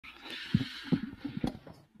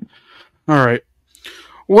All right.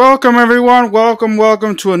 Welcome, everyone.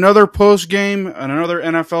 Welcome to another post game and another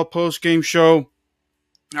NFL post game show.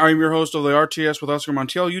 I'm your host of the RTS with Oscar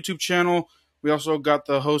Montiel YouTube channel. We also got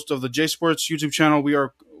the host of the J Sports YouTube channel.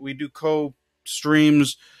 We do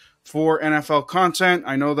co-streams for NFL content.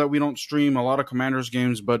 I know that we don't stream a lot of Commanders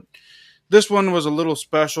games, but this one was a little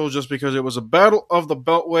special just because it was a battle of the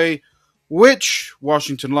Beltway, which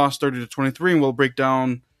Washington lost 30-23, and we'll break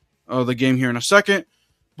down the game here in a second.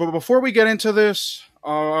 But before we get into this,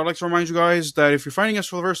 I'd like to remind you guys that if you're finding us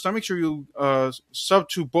for the first time, make sure you sub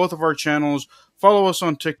to both of our channels, follow us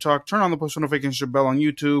on TikTok, turn on the post notification bell on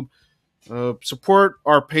YouTube, support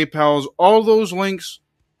our PayPals. All those links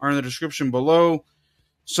are in the description below.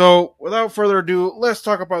 So, without further ado, let's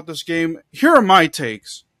talk about this game. Here are my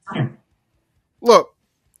takes. Look,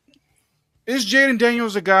 is Jaden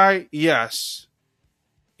Daniels a guy? Yes.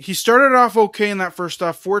 He started off okay in that first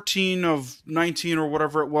half, 14 of 19 or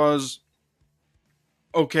whatever it was.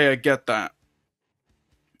 Okay, I get that.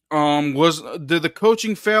 Did the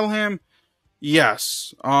coaching fail him?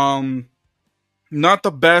 Yes. Not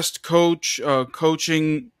the best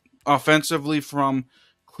coaching offensively from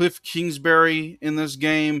Cliff Kingsbury in this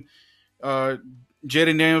game. Jaden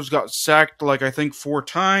Daniels got sacked I think 4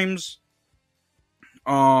 times.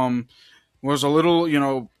 Was a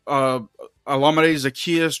little, Alameda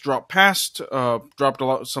Zacchaeus dropped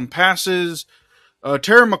some passes.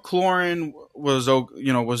 Terry McLaurin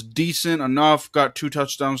was decent enough. Got 2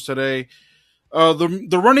 touchdowns today.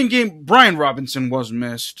 The running game, Brian Robinson was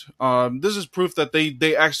missed. This is proof that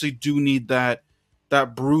they actually do need that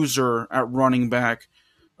bruiser at running back.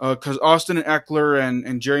 Because Austin Eckler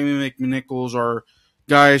and Jeremy McNichols are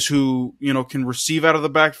guys who can receive out of the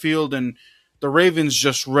backfield, and the Ravens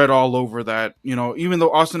just read all over that. Even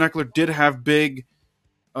though Austin Eckler did have big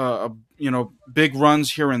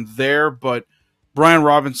runs here and there, but Brian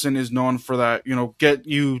Robinson is known for that. Get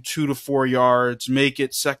you 2 to 4 yards, make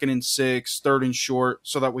it 2nd and 6, 3rd and short,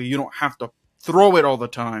 so that way you don't have to throw it all the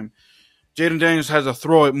time. Jaden Daniels has to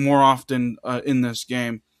throw it more often in this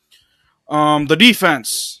game. The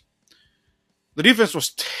defense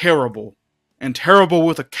was terrible, and terrible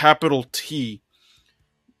with a capital T.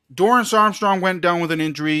 Dorrance Armstrong went down with an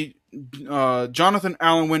injury. Jonathan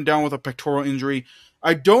Allen went down with a pectoral injury.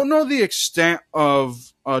 I don't know the extent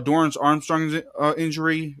of Dorrance Armstrong's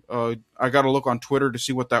injury. I got to look on Twitter to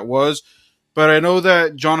see what that was. But I know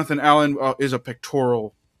that Jonathan Allen is a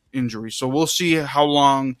pectoral injury. So we'll see how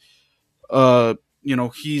long, if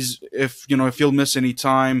he'll miss any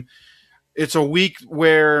time. It's a week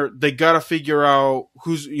where they got to figure out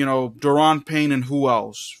who's, Daron Payne and who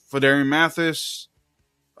else. Fedarian Mathis,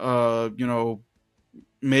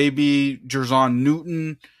 maybe Jerzon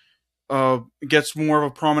Newton gets more of a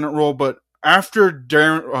prominent role. But after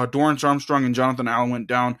Dorrance Armstrong and Jonathan Allen went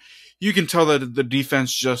down, you can tell that the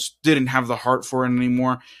defense just didn't have the heart for it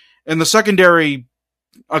anymore. And the secondary,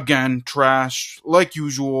 again, trash, like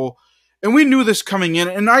usual. And we knew this coming in,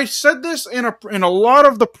 and I said this in a lot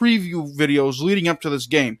of the preview videos leading up to this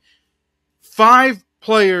game. 5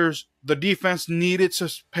 players the defense needed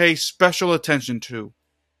to pay special attention to: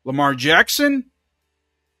 Lamar Jackson,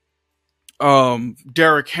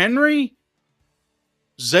 Derrick Henry,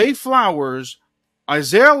 Zay Flowers,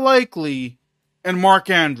 Isaiah Likely, and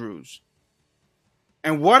Mark Andrews.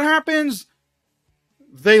 And what happens?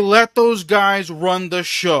 They let those guys run the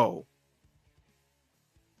show.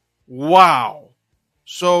 Wow.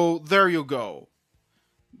 So there you go.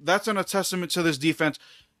 That's a testament to this defense.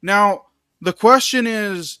 Now, the question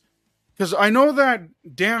is, because I know that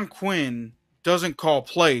Dan Quinn doesn't call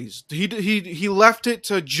plays. He left it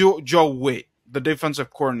to Joe Witt, the defensive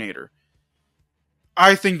coordinator.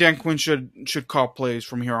 I think Dan Quinn should call plays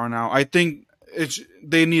from here on out. I think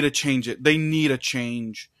they need to change it. They need a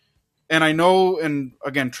change. And I know, and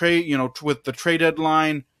again, with the trade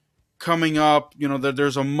deadline coming up, that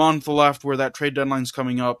there's a month left where that trade deadline's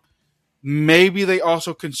coming up. Maybe they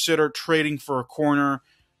also consider trading for a corner.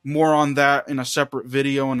 More on that in a separate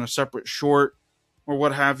video and a separate short or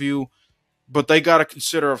what have you. But they got to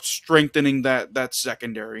consider strengthening that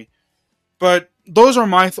secondary. But those are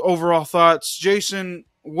my overall thoughts. Jason,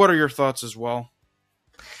 what are your thoughts as well?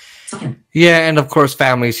 Yeah, and of course,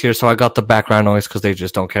 family's here, so I got the background noise because they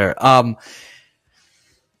just don't care.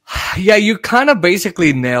 Yeah, you kind of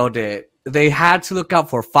basically nailed it. They had to look out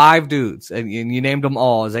for 5 dudes, and you named them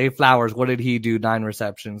all. Zay Flowers, what did he do? 9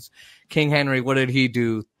 receptions. King Henry, what did he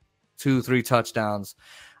do? 2-3 touchdowns.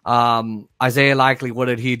 Isaiah Likely, what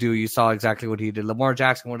did he do? You saw exactly what he did. Lamar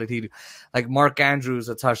Jackson, what did he do? Mark Andrews,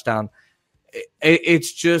 a touchdown.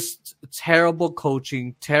 It's just terrible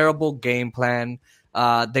coaching, terrible game plan.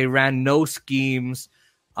 They ran no schemes.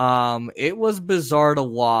 It was bizarre to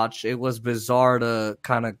watch. It was bizarre to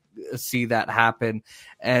kind of see that happen.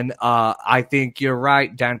 And I think you're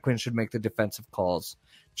right. Dan Quinn should make the defensive calls.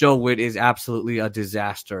 Joe Witt is absolutely a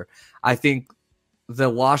disaster. I think the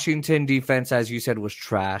Washington defense, as you said, was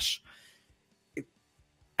trash.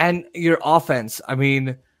 And your offense, I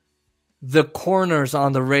mean, the corners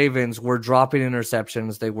on the Ravens were dropping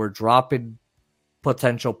interceptions. They were dropping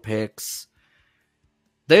potential picks.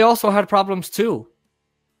 They also had problems too.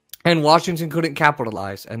 And Washington couldn't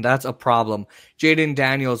capitalize, and that's a problem. Jaden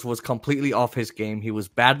Daniels was completely off his game. He was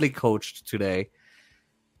badly coached today.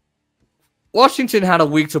 Washington had a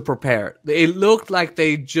week to prepare. It looked like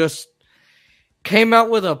they just came out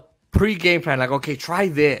with a pre-game plan, like, okay, try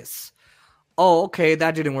this. Oh, okay,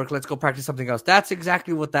 that didn't work. Let's go practice something else. That's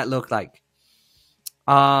exactly what that looked like.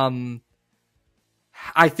 I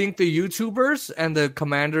think the YouTubers and the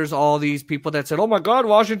Commanders, all these people that said, oh my God,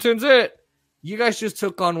 Washington's it. You guys just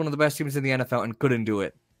took on one of the best teams in the NFL and couldn't do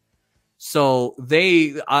it. So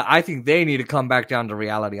I think they need to come back down to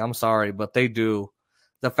reality. I'm sorry, but they do.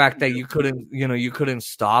 The fact that you couldn't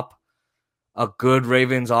stop a good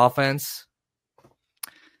Ravens offense.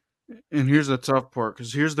 And here's the tough part,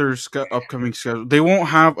 because here's their upcoming schedule. They won't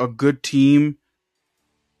have a good team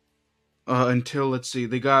until, let's see,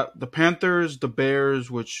 they got the Panthers, the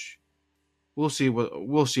Bears, which we'll see about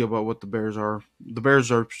what the Bears are. The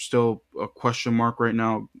Bears are still a question mark right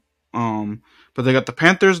now. But they got the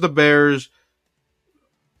Panthers, the Bears.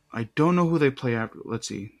 I don't know who they play after. Let's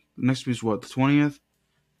see. Next week's what? The 20th?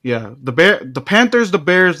 Yeah, the Panthers, the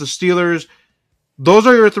Bears, the Steelers. Those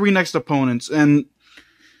are your three next opponents, and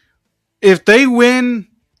if they win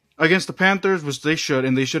against the Panthers, which they should,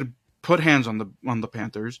 and they should put hands on the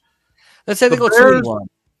Panthers. Let's say they go 2-1.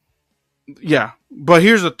 Yeah, but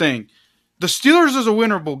here's the thing: the Steelers is a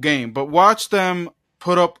winnable game, but watch them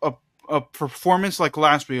put up a performance like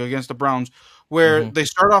last week against the Browns, where they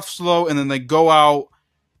start off slow and then they go out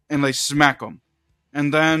and they smack them,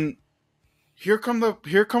 and then here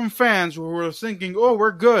come fans who are thinking, "Oh,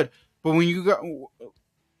 we're good," but when you got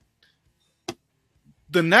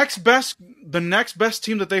the next best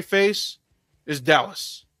team that they face is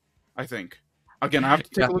Dallas, I think. Again, I have to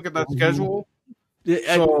take a look at that schedule.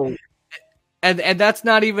 So, and that's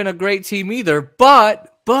not even a great team either.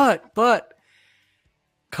 But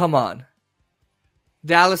come on.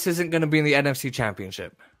 Dallas isn't going to be in the NFC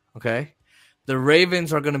Championship, okay? The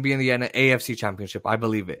Ravens are going to be in the AFC Championship. I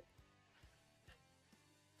believe it.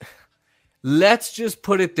 Let's just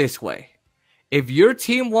put it this way. If your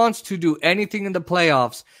team wants to do anything in the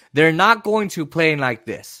playoffs, they're not going to play like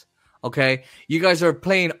this, okay? You guys are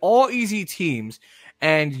playing all easy teams,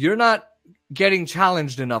 and you're not getting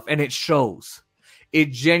challenged enough, and it shows.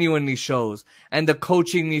 It genuinely shows. And the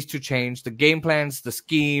coaching needs to change. The game plans, the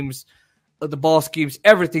schemes, the ball schemes,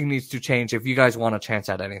 everything needs to change if you guys want a chance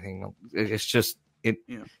at anything. It's just,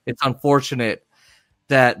 it's unfortunate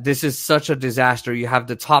that this is such a disaster. You have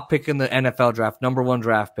the top pick in the NFL draft, number 1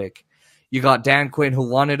 draft pick. You got Dan Quinn, who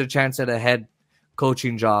wanted a chance at a head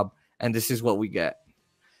coaching job, and this is what we get.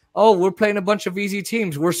 Oh, we're playing a bunch of easy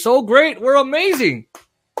teams. We're so great. We're amazing.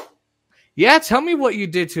 Yeah, tell me what you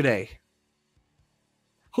did today.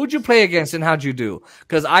 Who'd you play against and how'd you do?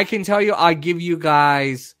 Because I can tell you, I give you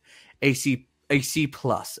guys a C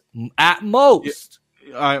plus at most.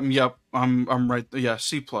 I'm right. Yeah,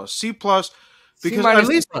 C plus, because at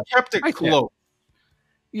least they kept it close.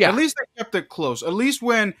 Yeah, at least they kept it close. At least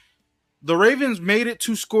when the Ravens made it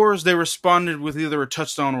 2 scores, they responded with either a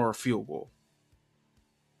touchdown or a field goal.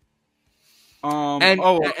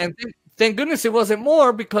 And thank goodness it wasn't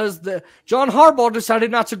more, because John Harbaugh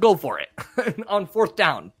decided not to go for it on 4th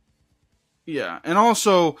down. Yeah, and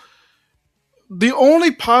also the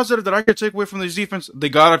only positive that I could take away from this defense, they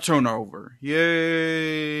got a turnover.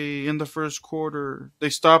 Yay! In the first quarter,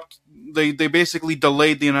 they stopped. They basically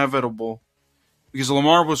delayed the inevitable because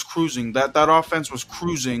Lamar was cruising. That offense was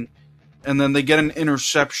cruising, and then they get an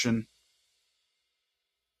interception.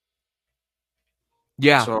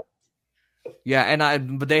 Yeah. So. Yeah,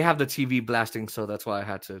 but they have the TV blasting, so that's why I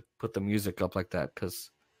had to put the music up like that,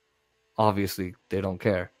 because obviously they don't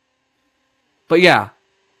care. But yeah,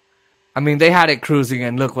 I mean, they had it cruising,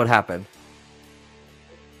 and look what happened.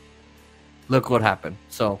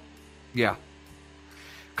 So, yeah.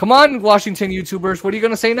 Come on, Washington YouTubers, what are you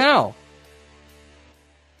going to say now?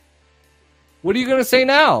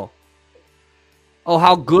 Oh,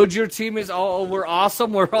 how good your team is. Oh, we're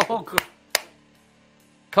awesome. We're all good.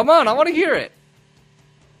 Come on, I want to hear it.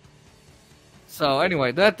 So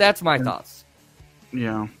anyway, that's my thoughts.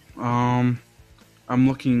 Yeah. I'm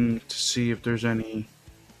looking to see if there's any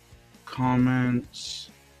comments.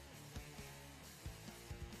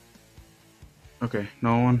 Okay,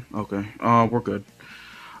 no one. Okay, we're good.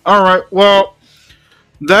 All right. Well,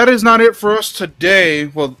 that is not it for us today.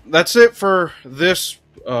 Well, that's it for this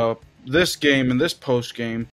this game and this post game.